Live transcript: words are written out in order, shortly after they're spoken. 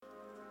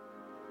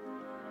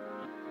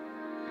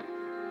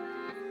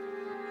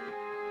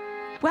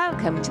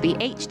Welcome to the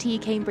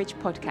HT Cambridge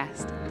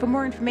podcast. For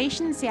more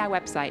information, see our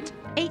website,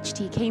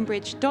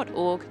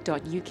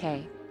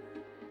 htcambridge.org.uk.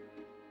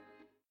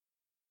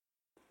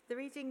 The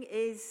reading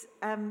is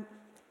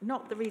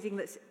not the reading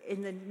that's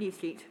in the news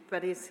sheet,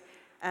 but is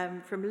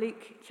from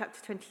Luke chapter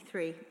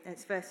 23.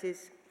 It's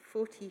verses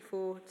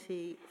 44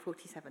 to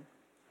 47.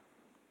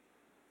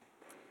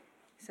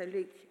 So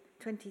Luke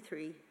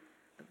 23,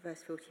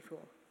 verse 44.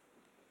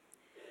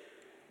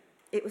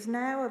 It was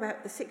now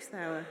about the 6th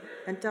hour,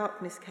 and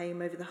darkness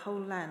came over the whole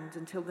land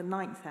until the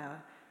 9th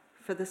hour,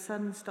 for the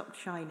sun stopped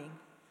shining,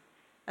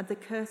 and the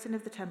curtain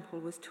of the temple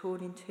was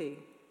torn in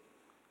two.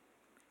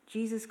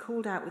 Jesus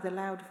called out with a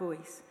loud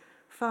voice,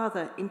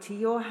 "Father, into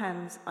your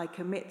hands I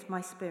commit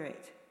my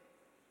spirit."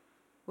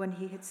 When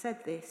he had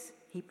said this,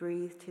 he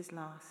breathed his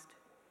last.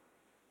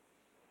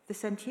 The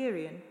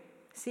centurion,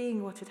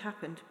 seeing what had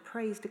happened,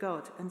 praised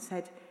God and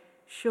said,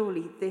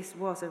 "Surely this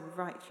was a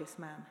righteous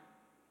man."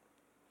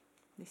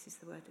 This is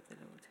the word of the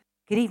Lord.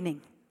 Good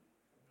evening.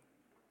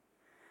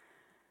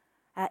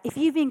 If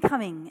you've been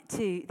coming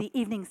to the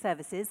evening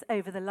services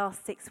over the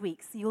last 6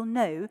 weeks, you'll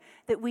know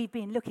that we've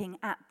been looking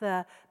at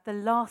the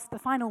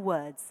final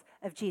words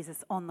of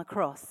Jesus on the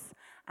cross.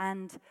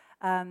 And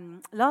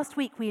last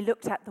week we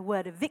looked at the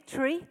word of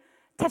victory,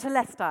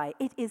 tetelestai,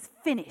 it is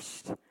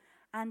finished.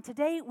 And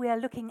today we are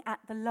looking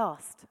at the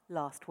last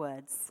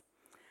words.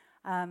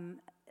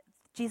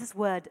 Jesus'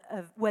 words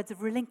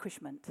of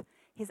relinquishment,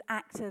 his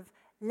act of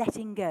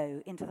letting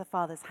go into the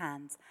Father's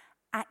hands,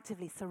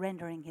 actively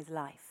surrendering his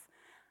life.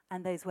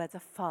 And those words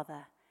of,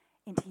 "Father,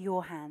 into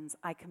your hands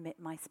I commit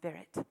my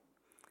spirit."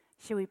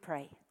 Shall we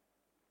pray?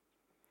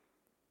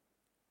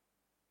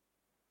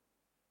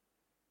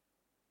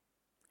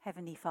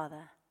 Heavenly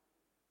Father,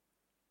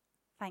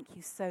 thank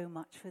you so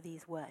much for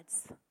these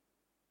words.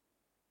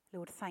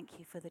 Lord, thank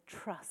you for the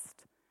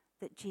trust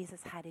that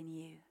Jesus had in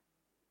you.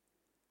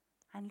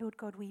 And Lord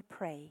God, we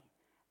pray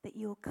that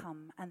you'll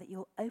come and that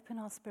you'll open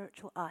our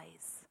spiritual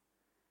eyes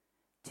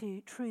to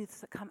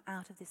truths that come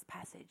out of this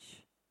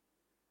passage.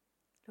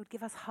 Lord,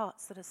 give us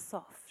hearts that are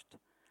soft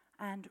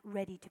and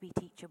ready to be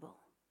teachable.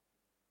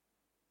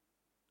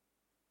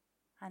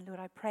 And Lord,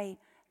 I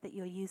pray that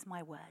you'll use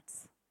my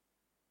words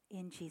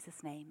in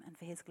Jesus' name and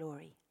for his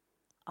glory.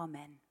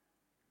 Amen.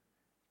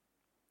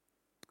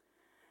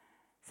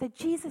 So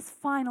Jesus'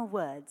 final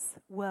words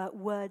were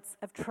words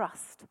of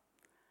trust.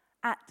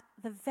 At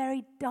the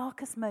very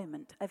darkest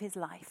moment of his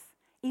life,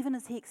 even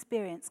as he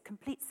experienced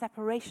complete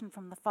separation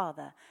from the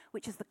Father,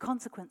 which is the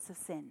consequence of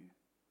sin,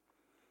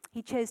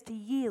 he chose to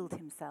yield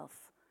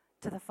himself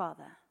to the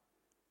Father,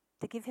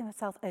 to give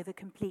himself over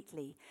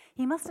completely.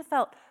 He must have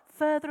felt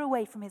further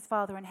away from his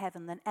Father in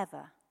heaven than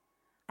ever.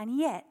 And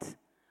yet,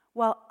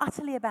 while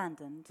utterly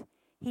abandoned,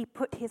 he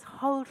put his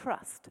whole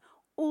trust,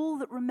 all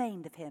that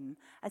remained of him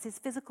as his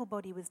physical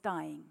body was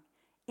dying,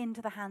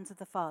 into the hands of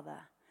the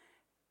Father.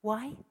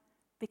 Why?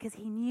 Because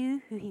he knew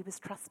who he was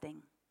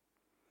trusting.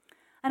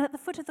 And at the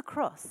foot of the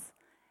cross,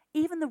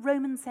 even the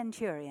Roman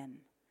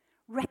centurion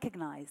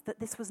recognized that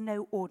this was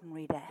no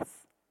ordinary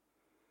death.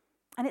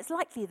 And it's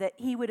likely that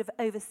he would have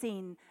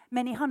overseen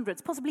many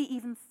hundreds, possibly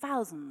even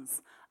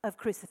thousands of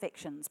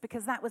crucifixions,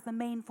 because that was the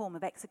main form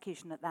of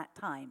execution at that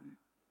time.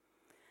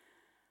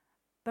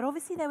 But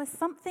obviously there was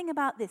something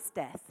about this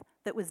death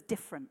that was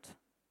different.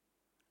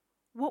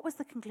 What was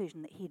the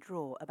conclusion that he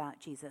drew about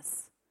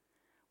Jesus?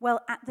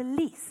 Well, at the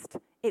least,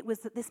 it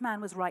was that this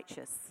man was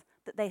righteous,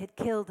 that they had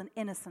killed an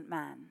innocent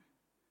man.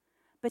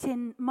 But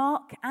in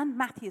Mark and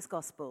Matthew's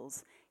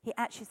Gospels, he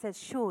actually says,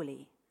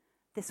 surely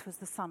this was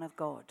the Son of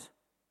God.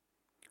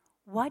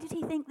 Why did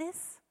he think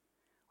this?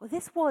 Well,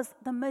 this was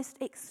the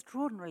most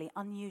extraordinarily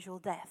unusual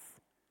death.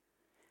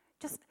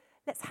 Just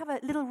let's have a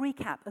little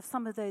recap of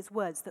some of those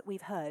words that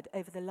we've heard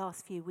over the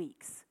last few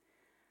weeks.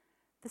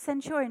 The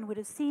centurion would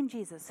have seen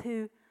Jesus,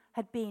 who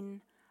had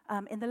been,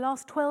 in the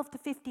last 12 to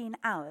 15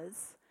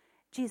 hours,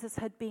 Jesus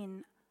had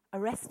been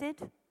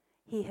arrested,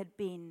 he had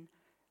been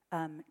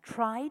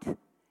tried,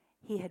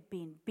 he had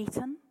been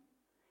beaten,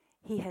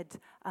 he had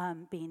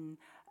been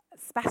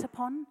spat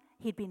upon,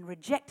 he'd been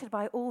rejected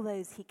by all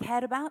those he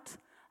cared about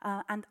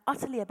and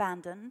utterly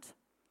abandoned,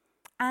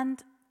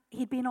 and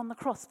he'd been on the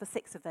cross for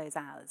 6 of those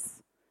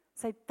hours.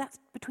 So that's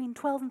between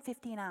 12 and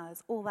 15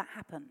 hours, all that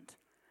happened.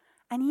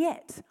 And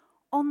yet,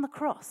 on the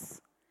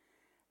cross,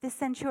 this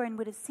centurion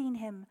would have seen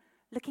him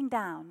looking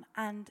down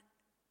and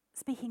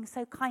speaking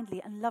so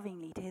kindly and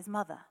lovingly to his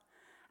mother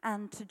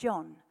and to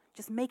John,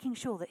 just making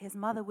sure that his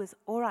mother was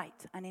all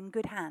right and in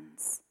good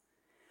hands.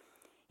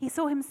 He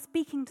saw him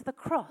speaking to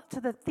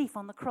the thief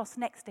on the cross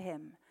next to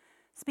him,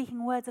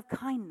 speaking words of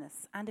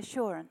kindness and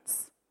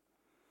assurance.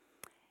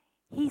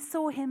 He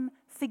saw him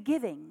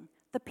forgiving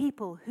the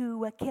people who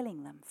were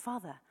killing them.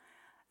 "Father,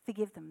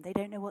 forgive them, they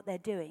don't know what they're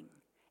doing."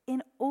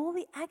 In all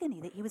the agony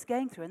that he was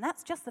going through, and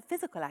that's just the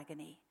physical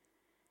agony,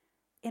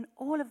 in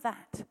all of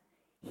that,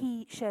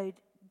 he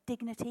showed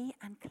dignity,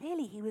 and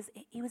clearly he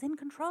was in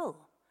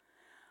control.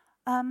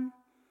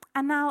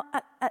 And now,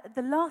 at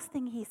the last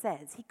thing he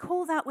says, he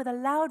calls out with a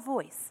loud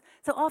voice.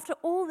 So after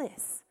all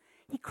this,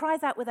 he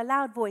cries out with a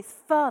loud voice,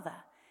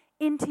 "Father,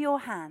 into your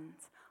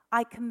hands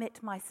I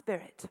commit my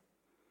spirit.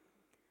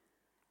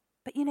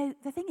 But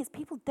the thing is,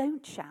 people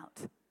don't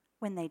shout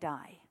when they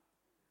die.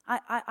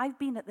 I've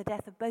been at the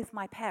death of both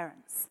my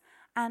parents,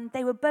 and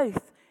they were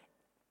both,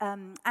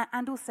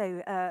 and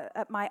also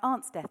at my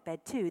aunt's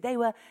deathbed too. They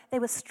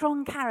were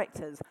strong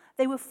characters.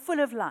 They were full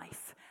of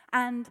life,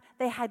 and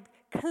they had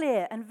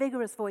clear and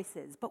vigorous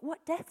voices. But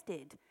what death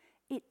did,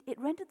 it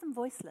rendered them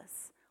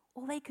voiceless.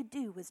 All they could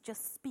do was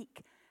just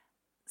speak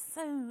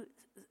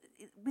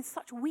with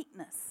such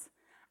weakness.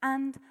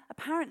 And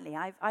apparently,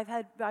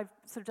 I've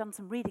sort of done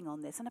some reading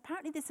on this, and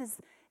apparently this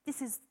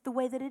is the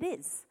way that it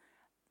is.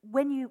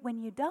 When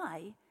you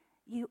die,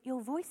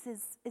 your voice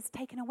is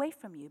taken away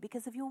from you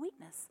because of your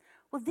weakness.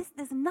 Well,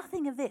 there's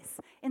nothing of this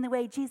in the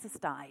way Jesus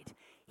died.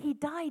 He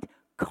died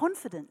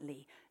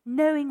confidently,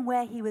 knowing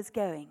where he was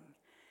going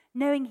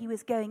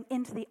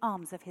into the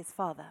arms of his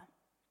Father.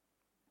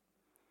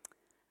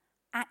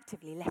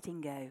 Actively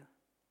letting go.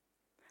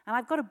 And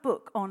I've got a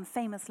book on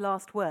famous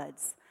last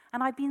words,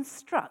 and I've been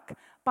struck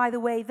by the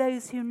way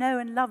those who know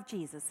and love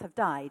Jesus have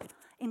died,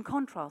 in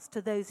contrast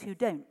to those who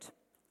don't.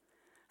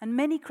 And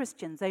many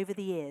Christians over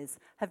the years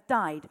have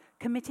died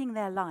committing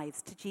their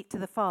lives to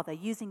the Father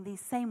using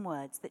these same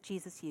words that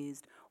Jesus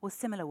used, or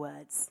similar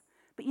words.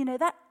 But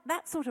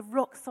that sort of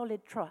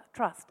rock-solid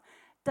trust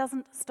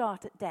doesn't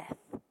start at death.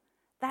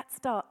 That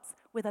starts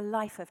with a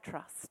life of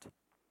trust.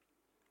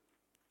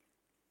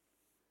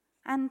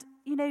 And,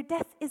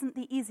 death isn't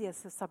the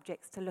easiest of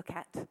subjects to look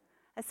at,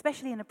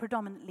 especially in a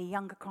predominantly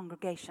younger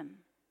congregation.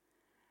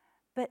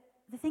 But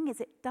the thing is,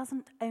 it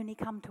doesn't only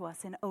come to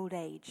us in old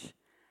age.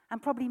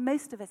 And probably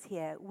most of us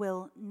here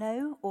will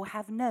know or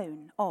have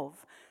known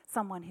of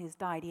someone who's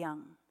died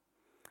young.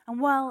 And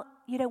while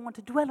you don't want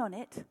to dwell on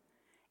it,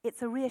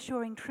 it's a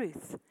reassuring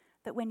truth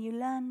that when you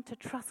learn to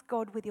trust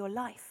God with your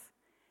life,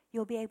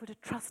 you'll be able to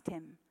trust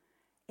him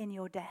in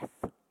your death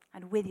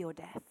and with your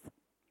death.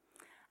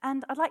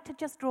 And I'd like to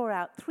just draw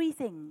out 3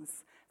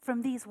 things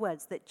from these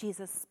words that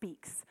Jesus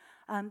speaks,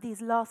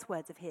 these last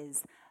words of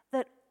his,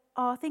 that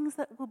are things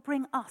that will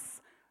bring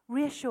us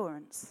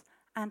reassurance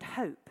and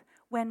hope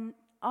when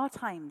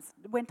times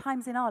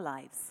in our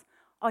lives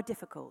are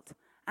difficult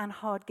and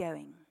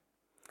hard-going.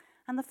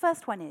 And the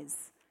first one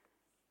is,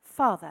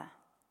 Father,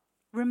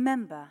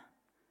 remember,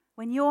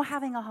 when you're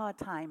having a hard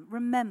time,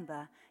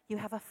 remember you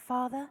have a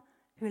Father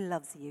who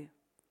loves you.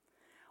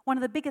 One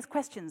of the biggest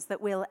questions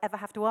that we'll ever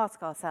have to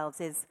ask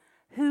ourselves is,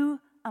 who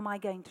am I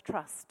going to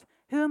trust?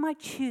 Who am I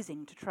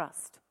choosing to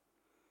trust?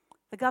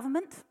 The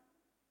government?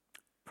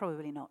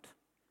 Probably not.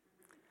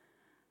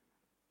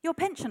 Your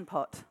pension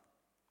pot?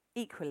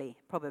 Equally,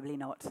 probably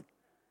not.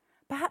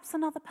 Perhaps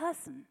another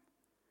person.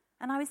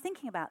 And I was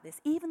thinking about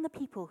this, even the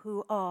people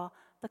who are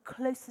the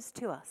closest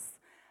to us,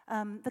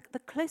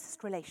 the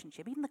closest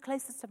relationship, even the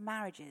closest of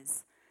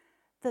marriages,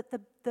 that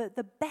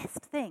the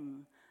best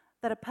thing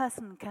that a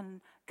person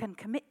can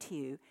commit to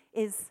you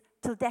is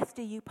till death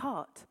do you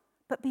part.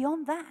 But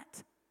beyond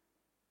that,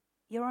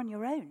 you're on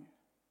your own.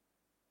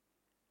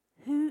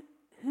 Who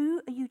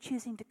are you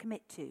choosing to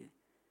commit to?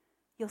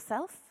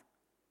 Yourself?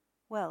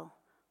 Well,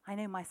 I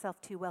know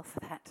myself too well for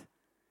that.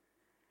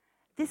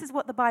 This is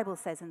what the Bible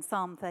says in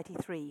Psalm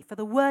 33. For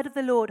the word of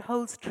the Lord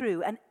holds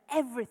true, and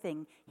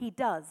everything he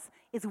does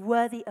is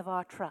worthy of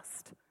our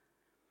trust.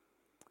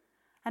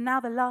 And now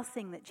the last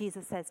thing that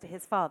Jesus says to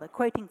his Father,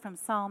 quoting from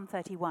Psalm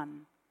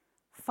 31.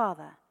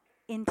 Father,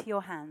 into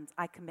your hands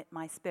I commit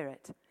my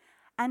spirit.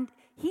 And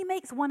he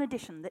makes one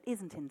addition that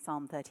isn't in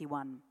Psalm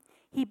 31.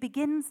 He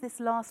begins this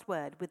last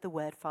word with the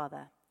word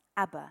Father,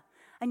 Abba.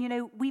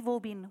 And we've all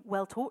been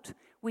well taught.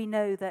 We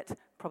know that,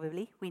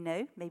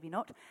 maybe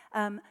not,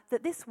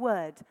 that this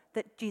word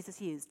that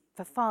Jesus used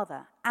for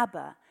Father,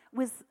 Abba,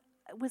 was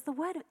the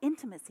word of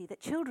intimacy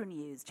that children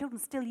use. Children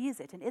still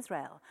use it in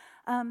Israel.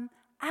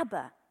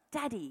 Abba,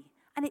 Daddy.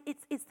 And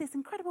it's this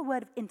incredible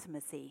word of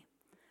intimacy.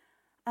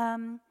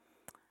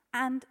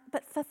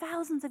 But for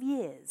thousands of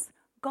years,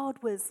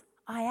 God was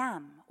I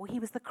am, or he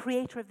was the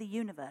creator of the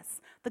universe,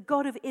 the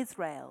God of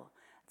Israel,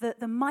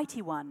 the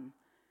mighty one.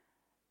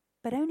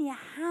 But only a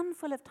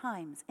handful of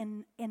times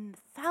in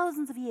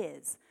thousands of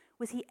years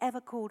was he ever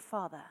called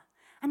Father.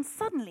 And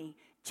suddenly,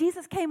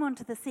 Jesus came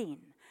onto the scene,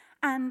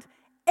 and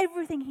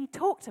everything he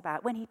talked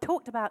about when he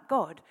talked about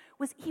God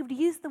was he would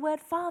use the word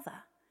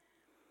Father.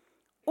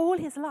 All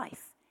his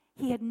life,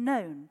 he had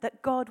known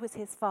that God was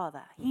his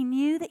Father. He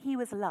knew that he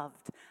was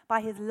loved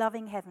by his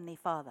loving heavenly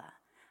Father.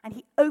 And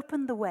he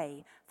opened the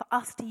way for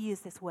us to use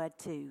this word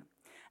too.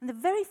 And the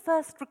very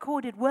first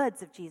recorded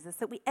words of Jesus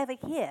that we ever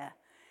hear,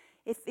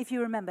 if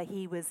you remember,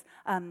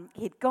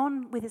 he'd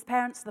gone with his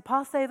parents to the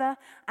Passover,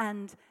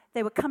 and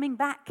they were coming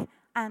back,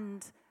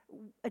 and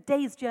a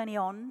day's journey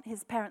on,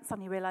 his parents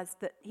suddenly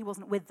realized that he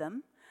wasn't with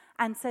them,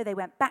 and so they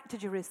went back to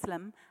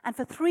Jerusalem, and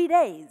for 3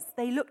 days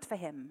they looked for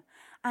him.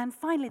 And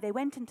finally they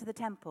went into the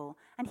temple,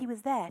 and he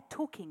was there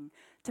talking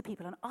to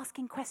people and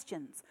asking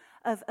questions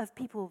of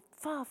people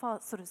far,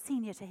 far sort of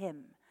senior to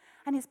him.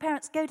 And his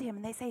parents go to him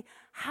and they say,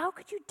 "How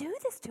could you do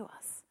this to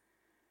us?"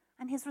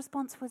 And his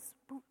response was,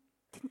 "Well,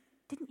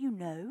 didn't you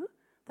know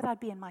that I'd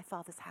be in my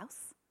Father's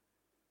house.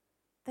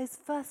 Those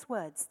first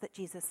words that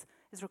Jesus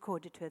is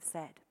recorded to have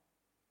said.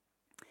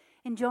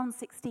 In John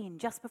 16,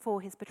 just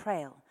before his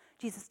betrayal,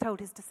 Jesus told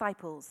his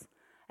disciples,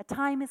 "A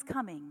time is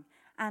coming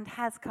and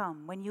has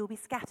come when you'll be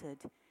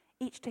scattered,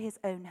 each to his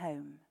own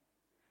home.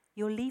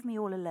 You'll leave me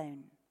all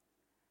alone.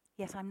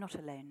 Yet I'm not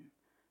alone,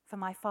 for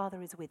my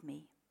Father is with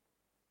me."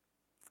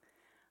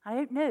 I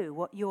don't know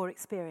what your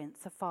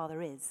experience of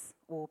father is,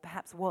 or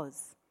perhaps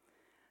was.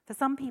 For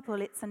some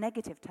people, it's a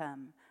negative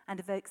term and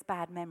evokes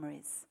bad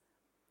memories.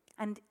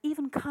 And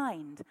even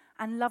kind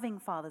and loving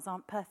fathers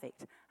aren't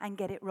perfect and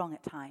get it wrong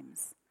at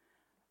times.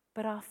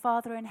 But our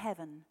Father in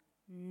heaven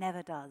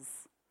never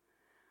does.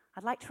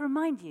 I'd like to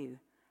remind you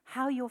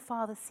how your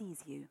Father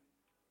sees you.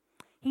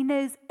 He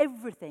knows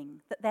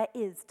everything that there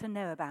is to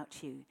know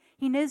about you.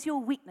 He knows your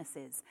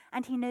weaknesses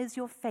and he knows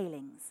your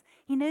failings.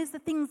 He knows the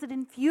things that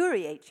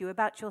infuriate you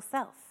about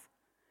yourself.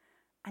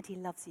 And he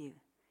loves you.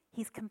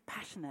 He's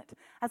compassionate.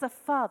 As a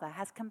father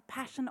has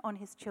compassion on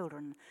his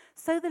children,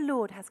 so the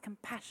Lord has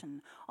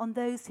compassion on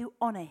those who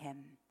honor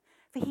him.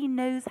 For he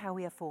knows how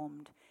we are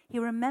formed. He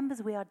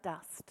remembers we are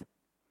dust.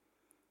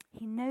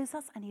 He knows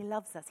us and he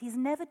loves us. He's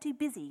never too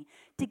busy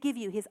to give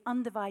you his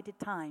undivided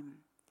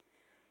time.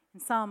 In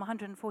Psalm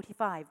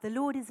 145, the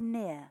Lord is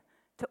near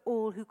to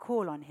all who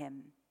call on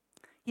him.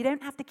 You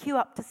don't have to queue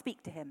up to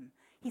speak to him.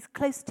 He's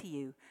close to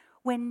you.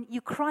 When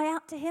you cry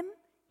out to him,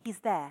 he's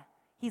there.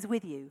 He's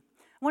with you.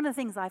 One of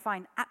the things I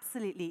find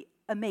absolutely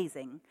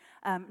amazing,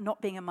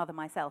 not being a mother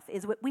myself,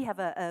 is we have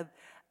a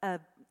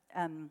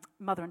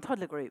mother and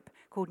toddler group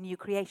called New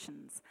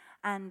Creations.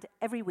 And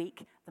every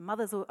week, the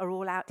mothers are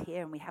all out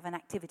here and we have an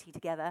activity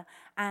together.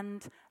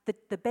 And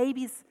the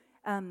babies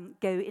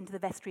go into the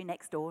vestry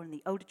next door and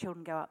the older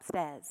children go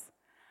upstairs.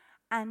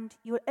 And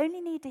you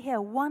only need to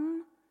hear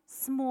one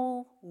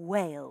small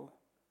wail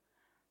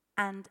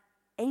and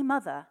a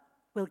mother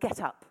will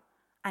get up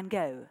and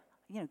go.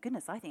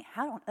 Goodness, I think,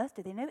 how on earth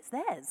do they know it's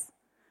theirs?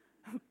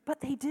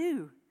 But they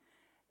do,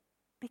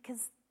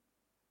 because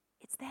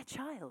it's their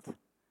child.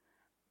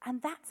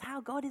 And that's how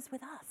God is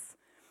with us.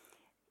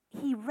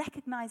 He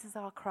recognizes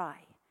our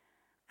cry,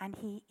 and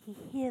he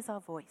hears our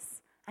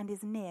voice and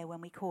is near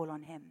when we call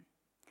on him.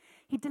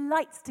 He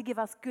delights to give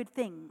us good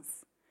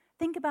things.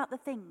 Think about the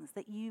things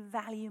that you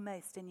value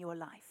most in your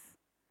life.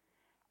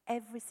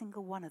 Every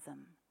single one of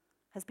them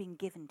has been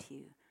given to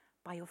you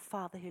by your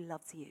Father who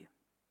loves you.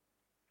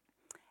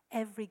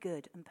 Every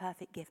good and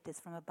perfect gift is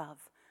from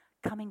above,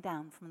 coming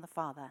down from the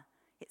Father,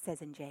 it says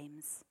in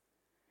James.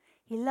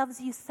 He loves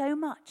you so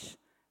much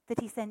that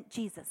he sent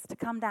Jesus to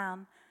come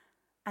down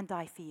and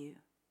die for you.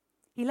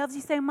 He loves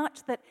you so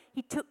much that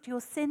he took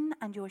your sin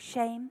and your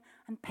shame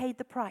and paid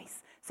the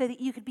price so that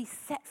you could be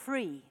set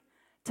free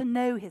to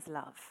know his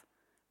love,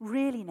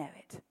 really know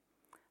it.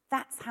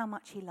 That's how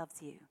much he loves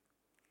you.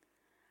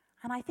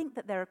 And I think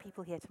that there are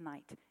people here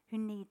tonight who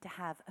need to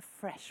have a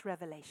fresh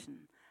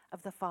revelation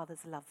of the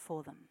Father's love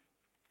for them.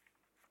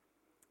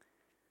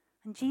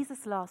 And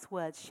Jesus' last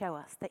words show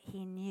us that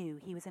he knew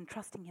he was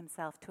entrusting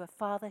himself to a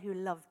Father who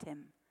loved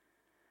him.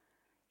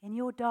 In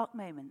your dark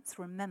moments,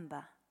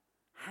 remember,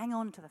 hang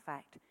on to the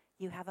fact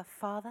you have a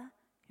Father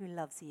who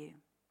loves you.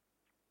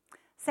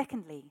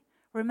 Secondly,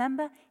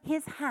 remember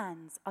his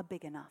hands are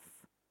big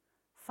enough.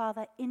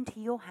 Father, into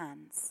your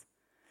hands.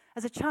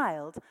 As a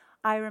child,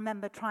 I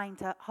remember trying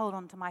to hold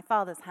on to my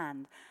father's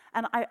hand,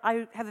 and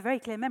I have a very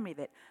clear memory of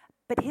it.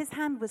 But his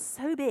hand was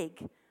so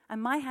big,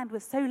 and my hand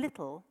was so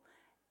little,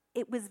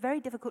 it was very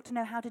difficult to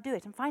know how to do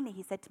it. And finally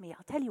he said to me,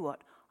 "I'll tell you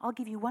what, I'll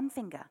give you one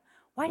finger.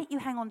 Why don't you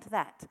hang on to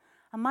that?"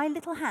 And my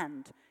little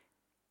hand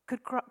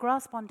could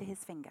grasp onto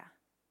his finger.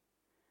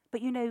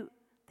 But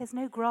there's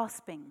no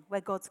grasping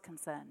where God's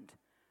concerned.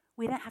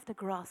 We don't have to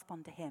grasp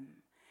onto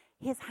him.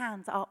 His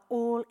hands are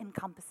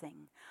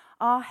all-encompassing.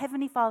 Our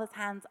Heavenly Father's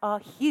hands are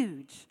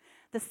huge.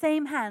 The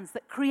same hands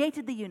that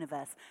created the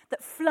universe,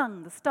 that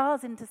flung the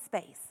stars into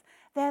space.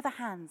 They're the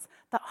hands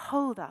that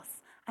hold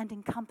us and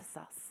encompass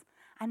us.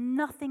 And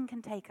nothing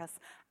can take us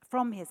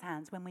from his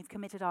hands when we've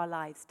committed our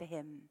lives to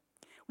him.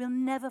 We'll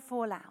never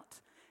fall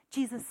out.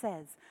 Jesus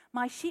says,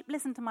 "My sheep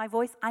listen to my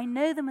voice. I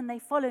know them and they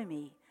follow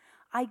me.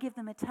 I give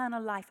them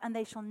eternal life and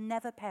they shall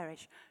never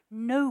perish.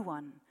 No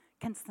one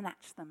can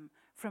snatch them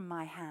from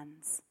my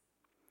hands."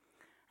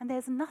 And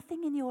there's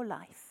nothing in your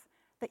life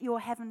that your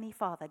Heavenly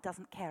Father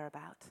doesn't care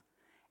about.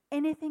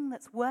 Anything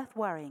that's worth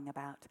worrying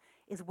about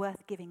is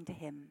worth giving to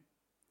him.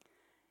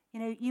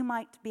 You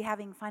might be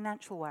having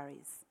financial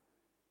worries.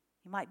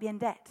 You might be in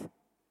debt.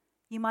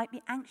 You might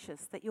be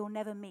anxious that you'll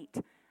never meet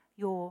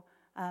your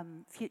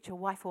future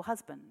wife or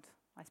husband.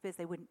 I suppose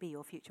they wouldn't be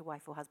your future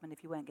wife or husband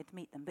if you weren't going to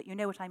meet them, but you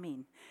know what I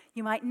mean.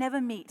 You might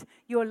never meet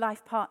your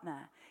life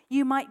partner.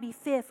 You might be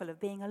fearful of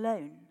being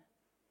alone.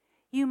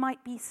 You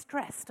might be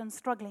stressed and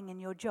struggling in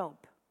your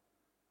job.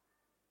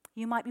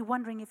 You might be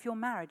wondering if your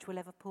marriage will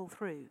ever pull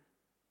through.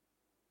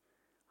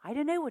 I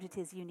don't know what it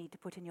is you need to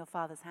put in your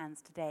Father's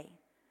hands today,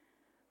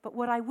 but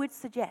what I would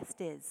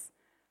suggest is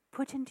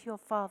put into your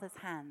Father's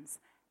hands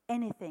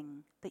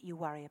anything that you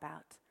worry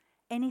about,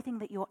 anything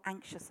that you're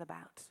anxious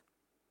about.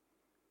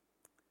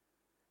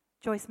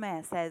 Joyce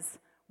Meyer says,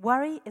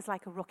 worry is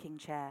like a rocking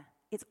chair.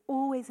 It's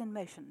always in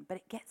motion, but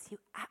it gets you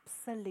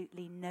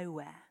absolutely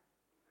nowhere.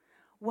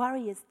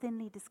 Worry is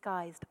thinly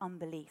disguised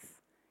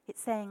unbelief.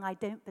 It's saying, I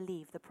don't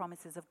believe the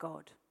promises of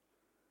God.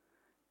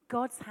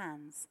 God's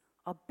hands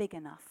are big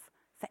enough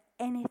for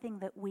anything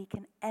that we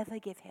can ever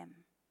give him.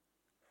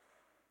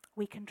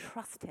 We can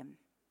trust him.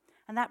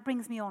 And that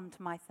brings me on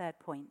to my third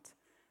point.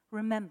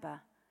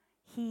 Remember,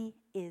 he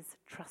is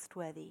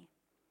trustworthy.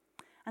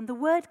 And the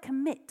word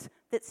commit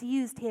that's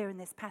used here in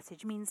this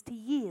passage means to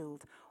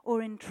yield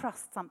or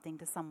entrust something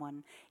to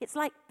someone. It's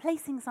like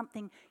placing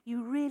something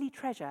you really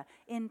treasure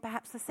in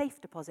perhaps a safe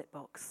deposit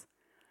box,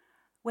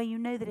 where you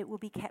know that it will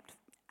be kept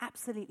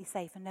absolutely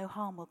safe and no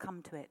harm will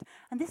come to it.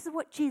 And this is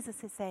what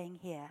Jesus is saying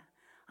here.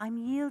 I'm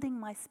yielding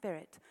my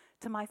spirit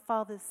to my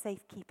Father's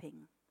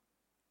safekeeping.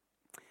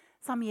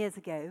 Some years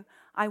ago,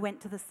 I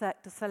went to the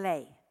Cirque du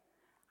Soleil.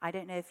 I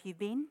don't know if you've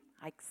been.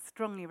 I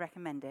strongly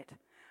recommend it.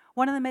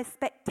 One of the most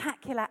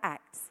spectacular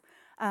acts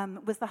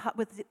was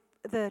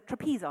the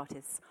trapeze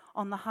artists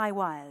on the high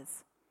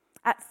wires.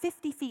 At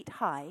 50 feet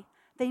high,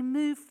 they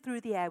moved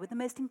through the air with the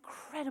most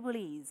incredible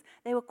ease.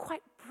 They were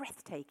quite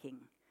breathtaking.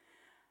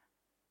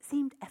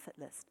 Seemed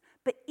effortless.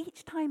 But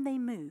each time they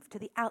moved to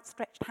the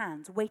outstretched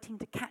hands waiting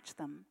to catch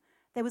them,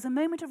 there was a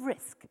moment of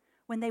risk.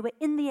 When they were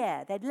in the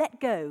air, they'd let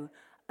go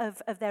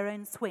of their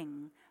own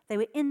swing. They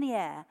were in the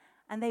air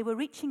and they were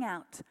reaching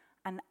out,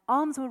 and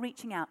arms were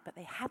reaching out, but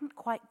they hadn't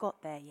quite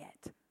got there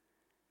yet.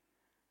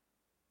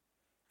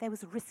 There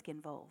was risk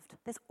involved.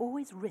 There's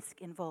always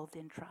risk involved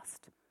in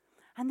trust.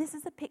 And this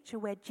is a picture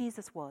where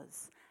Jesus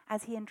was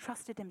as he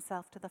entrusted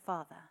himself to the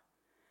Father.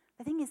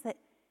 The thing is that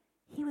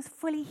he was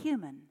fully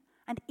human,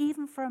 and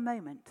even for a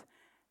moment,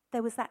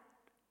 there was that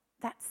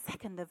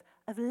second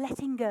of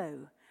letting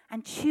go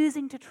and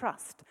choosing to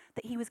trust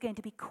that he was going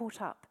to be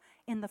caught up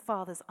in the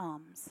Father's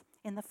arms,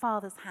 in the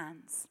Father's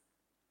hands.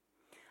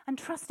 And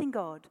trusting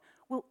God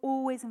will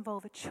always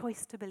involve a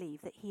choice to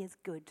believe that he is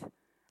good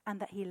and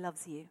that he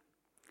loves you,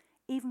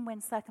 even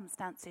when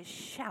circumstances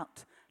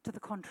shout to the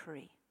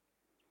contrary.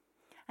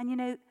 And you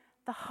know,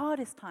 the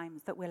hardest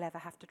times that we'll ever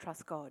have to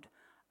trust God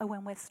are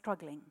when we're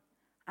struggling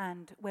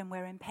and when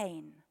we're in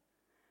pain.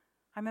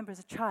 I remember as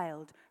a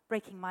child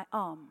breaking my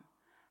arm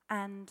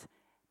and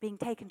being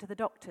taken to the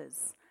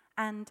doctors,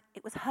 and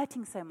it was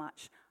hurting so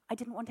much, I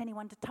didn't want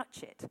anyone to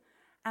touch it.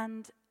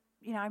 And,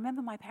 you know, I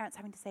remember my parents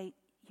having to say,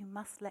 you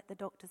must let the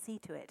doctor see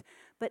to it.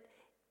 But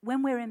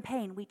when we're in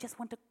pain, we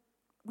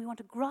want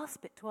to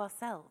grasp it to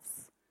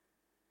ourselves.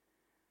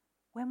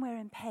 When we're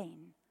in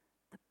pain,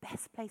 the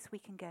best place we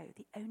can go,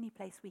 the only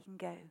place we can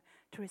go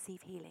to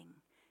receive healing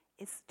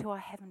is to our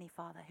Heavenly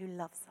Father who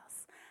loves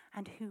us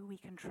and who we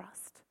can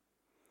trust.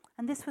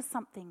 And this was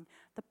something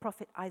the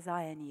prophet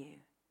Isaiah knew.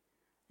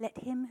 Let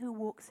him who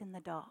walks in the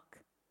dark,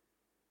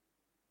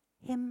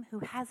 him who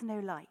has no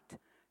light,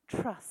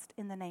 trust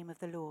in the name of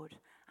the Lord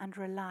and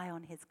rely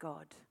on his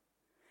God.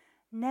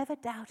 Never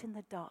doubt in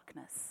the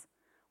darkness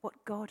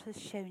what God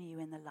has shown you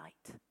in the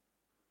light.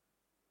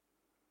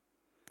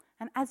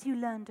 And as you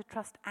learn to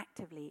trust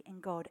actively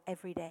in God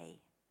every day,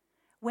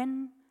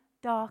 when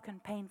dark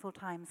and painful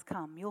times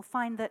come, you'll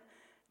find that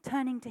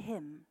turning to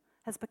him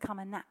has become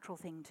a natural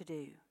thing to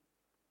do.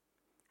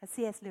 As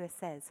C.S. Lewis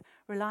says,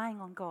 relying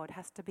on God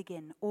has to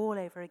begin all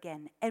over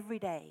again every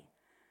day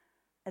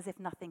as if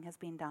nothing has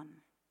been done.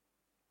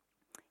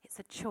 It's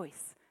a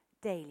choice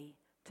daily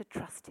to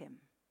trust him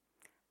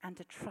and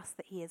to trust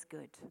that he is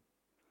good.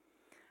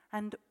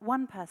 And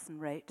one person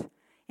wrote,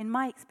 in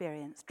my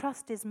experience,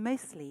 trust is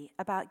mostly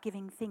about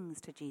giving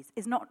things to Jesus.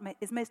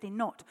 Is mostly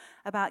not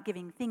about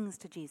giving things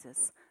to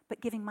Jesus,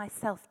 but giving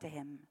myself to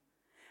him.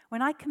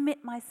 When I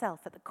commit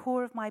myself at the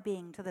core of my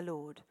being to the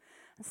Lord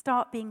and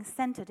start being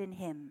centered in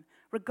him,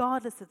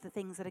 regardless of the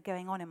things that are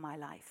going on in my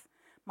life,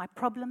 my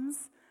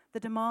problems, the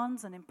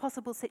demands and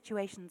impossible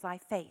situations I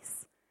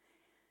face,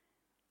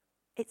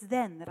 it's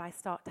then that I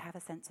start to have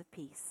a sense of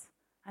peace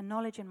and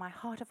knowledge in my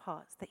heart of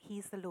hearts that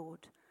he's the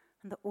Lord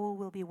and that all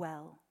will be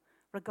well,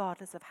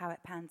 regardless of how it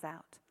pans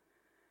out.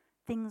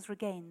 Things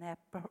regain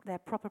their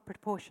proper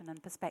proportion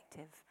and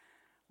perspective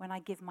when I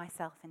give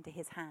myself into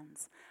his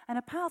hands. And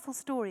a powerful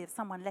story of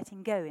someone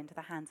letting go into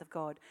the hands of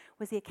God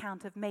was the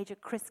account of Major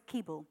Chris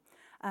Keeble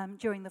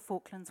during the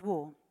Falklands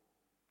War.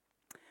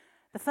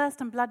 The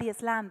first and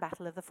bloodiest land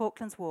battle of the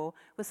Falklands War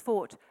was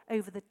fought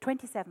over the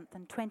 27th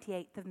and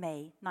 28th of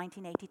May,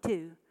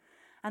 1982.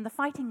 And the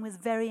fighting was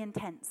very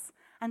intense.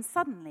 And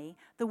suddenly,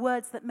 the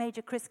words that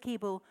Major Chris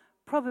Keeble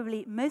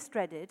probably most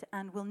dreaded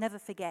and will never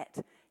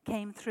forget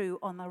came through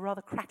on a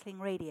rather crackling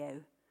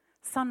radio.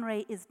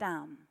 Sunray is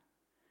down.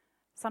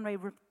 Sunray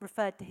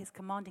referred to his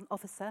commanding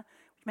officer,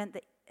 which meant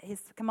that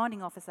his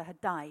commanding officer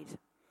had died.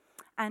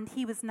 And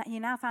he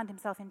now found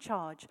himself in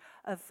charge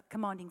of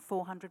commanding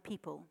 400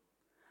 people.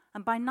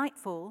 And by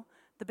nightfall,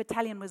 the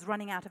battalion was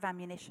running out of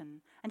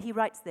ammunition. And he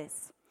writes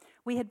this,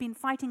 "We had been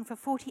fighting for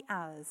 40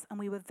 hours and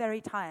we were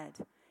very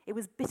tired. It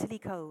was bitterly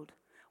cold.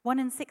 1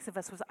 in 6 of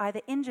us was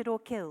either injured or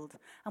killed,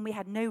 and we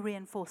had no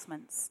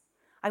reinforcements.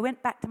 I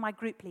went back to my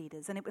group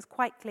leaders, and it was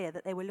quite clear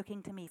that they were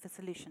looking to me for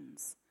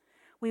solutions.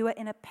 We were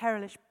in a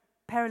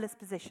perilous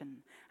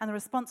position, and the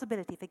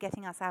responsibility for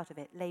getting us out of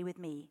it lay with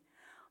me.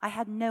 I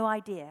had no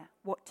idea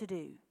what to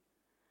do.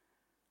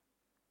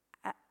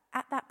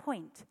 At that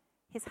point,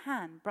 his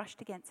hand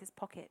brushed against his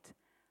pocket,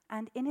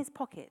 and in his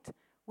pocket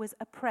was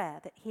a prayer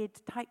that he had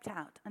typed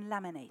out and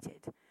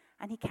laminated,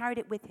 and he carried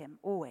it with him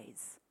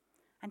always.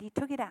 And he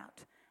took it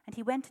out, and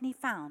he went and he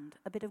found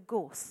a bit of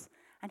gorse,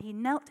 and he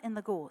knelt in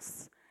the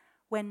gorse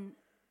when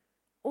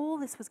all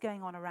this was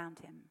going on around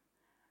him.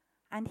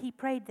 And he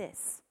prayed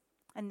this,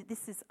 and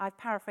I've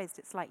paraphrased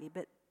it slightly,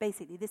 but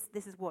basically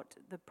this is what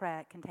the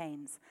prayer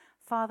contains.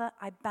 Father,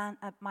 I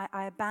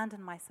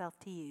abandon myself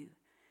to you.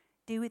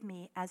 Do with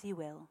me as you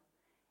will.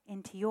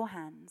 Into your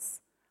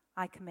hands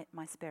I commit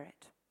my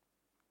spirit.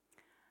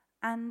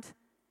 And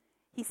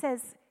he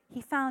says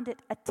he found it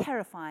a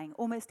terrifying,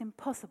 almost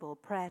impossible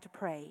prayer to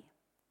pray.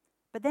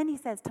 But then he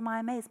says, to my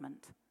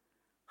amazement,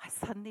 I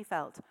suddenly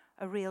felt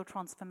a real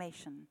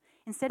transformation.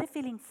 Instead of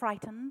feeling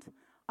frightened,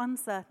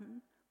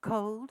 uncertain,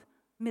 cold,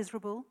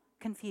 miserable,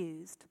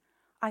 confused,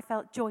 I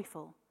felt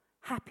joyful,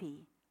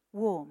 happy,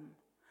 warm.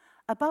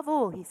 Above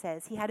all, he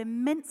says, he had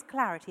immense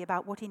clarity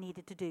about what he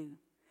needed to do.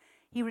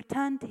 He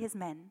returned to his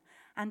men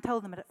and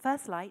told them that at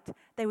first light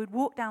they would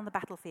walk down the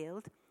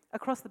battlefield,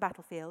 across the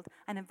battlefield,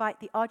 and invite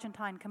the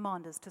Argentine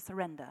commanders to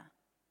surrender.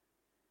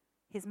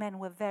 His men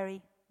were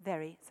very,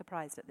 very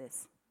surprised at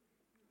this.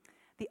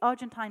 The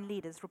Argentine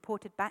leaders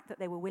reported back that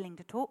they were willing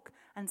to talk,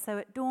 and so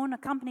at dawn,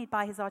 accompanied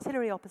by his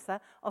artillery officer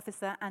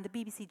and a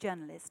BBC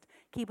journalist,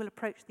 Keble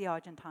approached the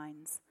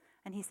Argentines.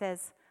 And he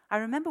says, I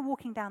remember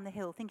walking down the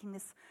hill thinking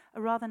this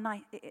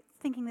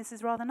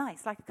is rather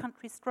nice, like a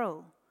country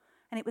stroll.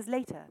 And it was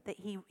later that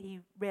he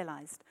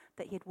realized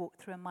that he had walked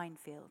through a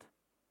minefield.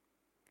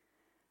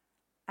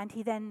 And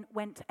he then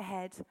went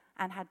ahead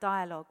and had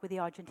dialogue with the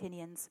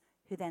Argentinians,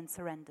 who then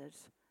surrendered,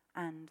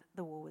 and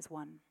the war was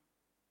won.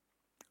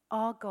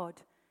 Our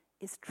God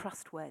is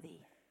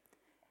trustworthy.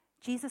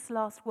 Jesus'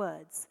 last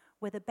words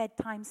were the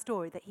bedtime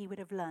story that he would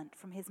have learnt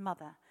from his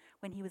mother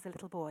when he was a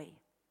little boy.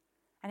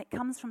 And it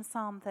comes from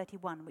Psalm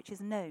 31, which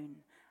is known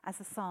as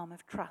the Psalm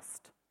of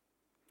Trust.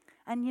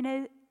 And you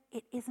know,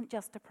 it isn't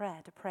just a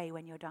prayer to pray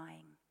when you're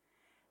dying.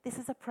 This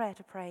is a prayer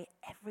to pray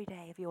every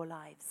day of your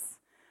lives.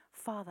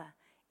 Father,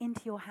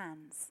 into your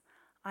hands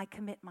I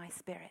commit my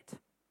spirit.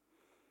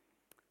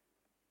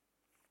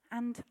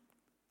 And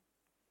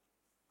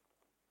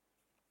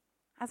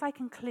as I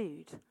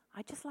conclude,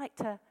 I'd just like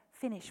to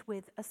finish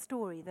with a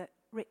story that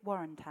Rick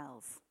Warren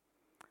tells.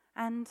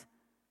 And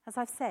as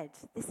I've said,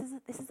 this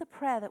is a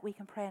prayer that we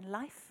can pray in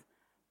life,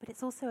 but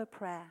it's also a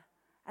prayer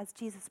as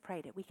Jesus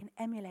prayed it. We can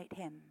emulate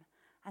him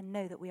and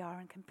know that we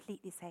are in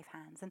completely safe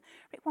hands. And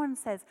Rick Warren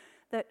says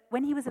that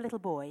when he was a little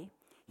boy,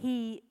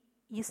 he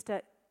used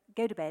to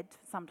go to bed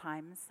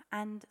sometimes,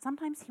 and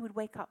sometimes he would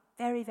wake up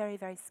very, very,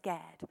 very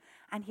scared,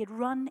 and he'd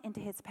run into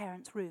his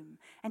parents' room,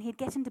 and he'd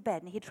get into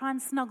bed, and he'd try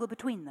and snuggle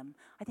between them.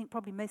 I think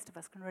probably most of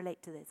us can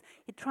relate to this.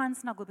 He'd try and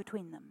snuggle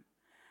between them,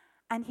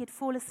 and he'd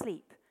fall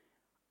asleep,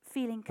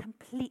 feeling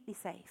completely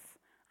safe,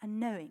 and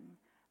knowing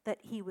that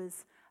he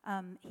was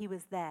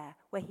there,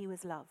 where he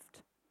was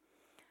loved.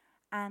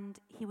 And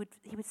he would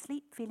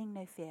sleep feeling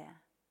no fear.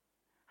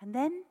 And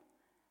then,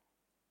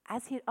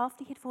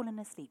 after he'd fallen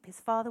asleep, his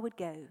father would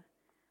go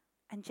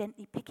and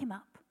gently pick him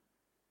up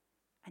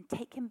and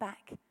take him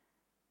back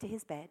to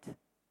his bed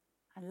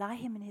and lie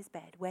him in his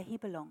bed where he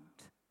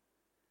belonged,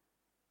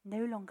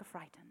 no longer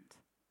frightened.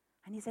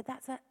 And he said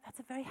that's a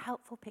very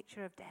helpful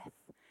picture of death.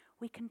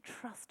 We can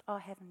trust our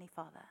Heavenly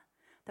Father,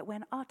 that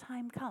when our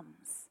time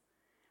comes,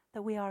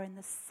 that we are in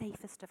the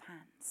safest of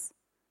hands,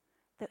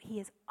 that he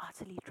is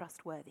utterly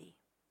trustworthy.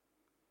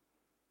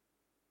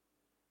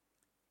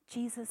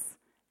 Jesus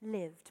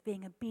lived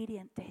being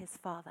obedient to his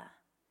Father.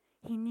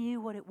 He knew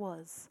what it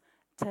was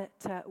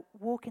to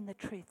walk in the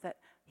truth that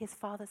his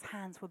Father's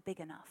hands were big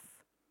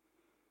enough.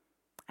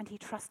 And he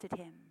trusted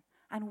him.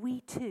 And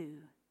we too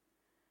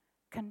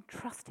can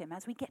trust him.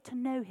 As we get to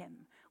know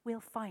him, we'll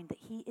find that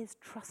he is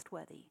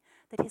trustworthy,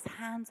 that his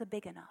hands are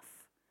big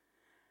enough.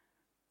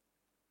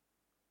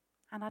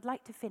 And I'd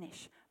like to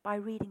finish by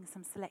reading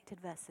some selected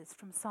verses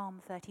from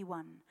Psalm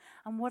 31.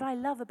 And what I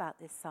love about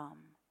this psalm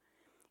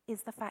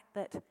is the fact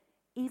that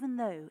even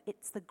though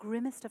it's the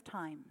grimmest of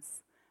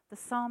times, the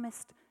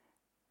psalmist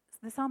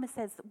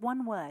says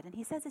one word, and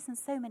he says this in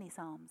so many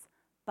psalms,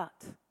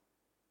 but.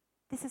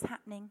 This is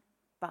happening,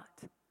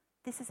 but.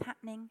 This is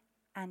happening,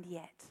 and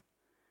yet.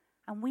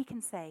 And we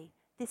can say,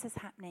 this is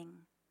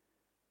happening,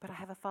 but I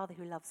have a Father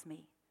who loves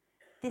me.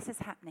 This is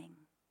happening,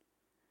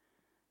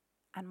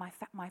 and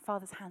my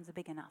Father's hands are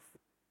big enough.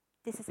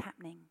 This is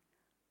happening,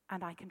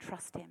 and I can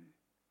trust him.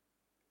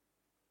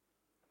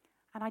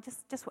 And I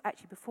just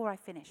actually, before I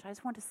finish, I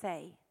just want to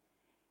say,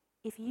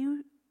 if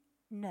you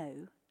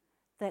know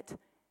that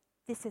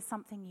this is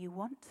something you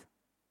want,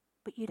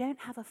 but you don't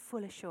have a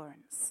full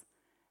assurance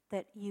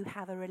that you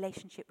have a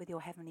relationship with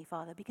your Heavenly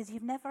Father because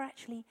you've never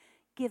actually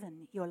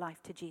given your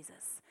life to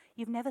Jesus.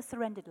 You've never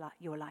surrendered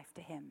your life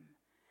to him.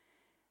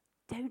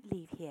 Don't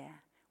leave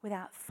here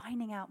without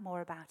finding out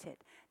more about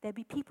it. There'll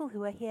be people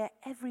who are here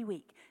every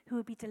week who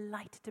would be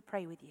delighted to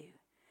pray with you.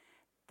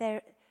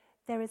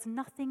 There is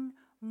nothing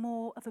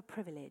more of a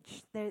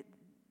privilege that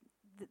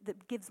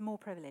gives more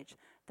privilege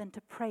than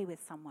to pray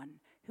with someone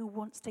who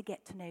wants to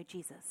get to know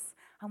Jesus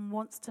and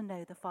wants to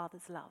know the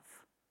Father's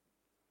love.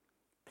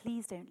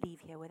 Please don't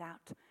leave here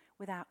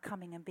without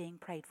coming and being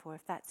prayed for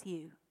if that's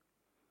you.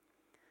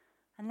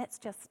 And let's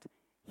just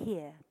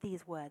hear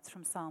these words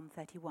from Psalm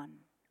 31.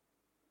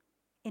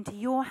 Into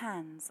your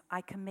hands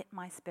I commit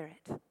my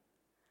spirit.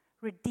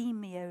 Redeem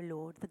me, O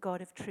Lord, the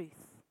God of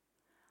truth.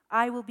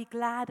 I will be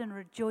glad and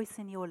rejoice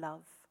in your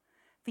love,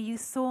 for you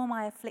saw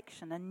my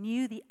affliction and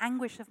knew the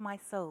anguish of my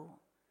soul.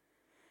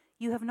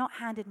 You have not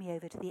handed me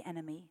over to the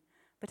enemy,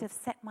 but have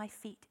set my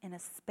feet in a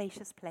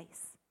spacious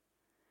place.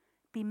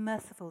 Be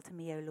merciful to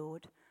me, O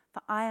Lord,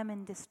 for I am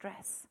in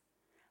distress.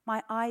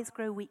 My eyes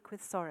grow weak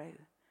with sorrow,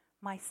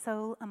 my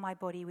soul and my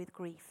body with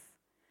grief.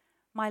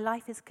 My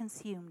life is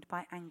consumed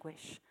by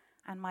anguish,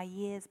 and my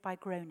years by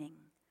groaning.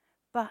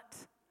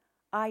 But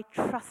I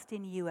trust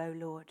in you, O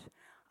Lord.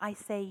 I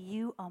say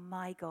you are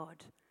my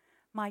God.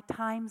 My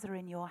times are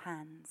in your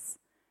hands.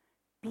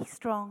 Be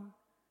strong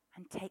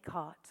and take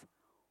heart,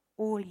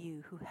 all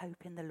you who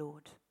hope in the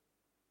Lord.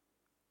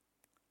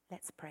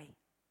 Let's pray.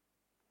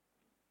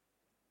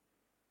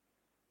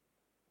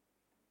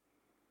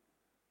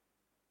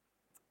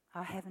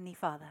 Our Heavenly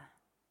Father,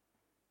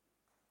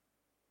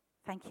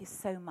 thank you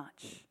so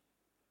much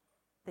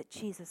that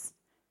Jesus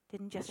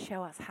didn't just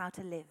show us how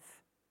to live,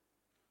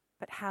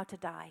 but how to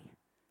die,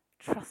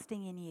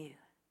 trusting in you.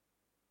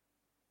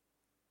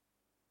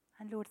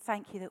 And Lord,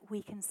 thank you that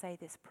we can say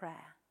this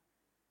prayer.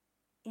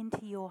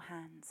 Into your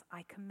hands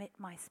I commit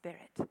my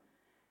spirit,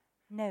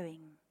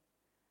 knowing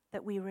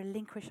that we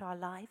relinquish our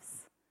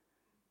lives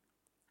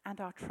and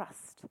our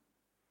trust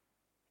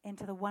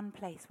into the one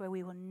place where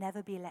we will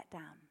never be let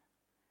down,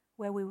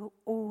 where we will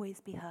always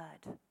be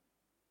heard.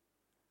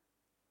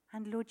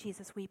 And Lord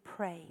Jesus, we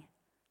pray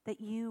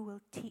that you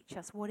will teach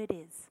us what it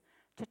is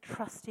to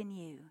trust in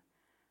you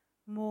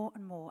more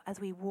and more as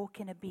we walk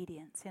in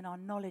obedience in our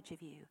knowledge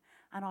of you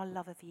and our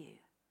love of you.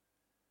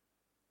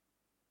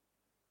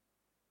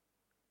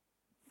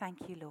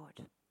 Thank you,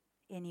 Lord,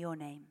 in your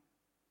name.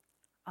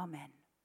 Amen.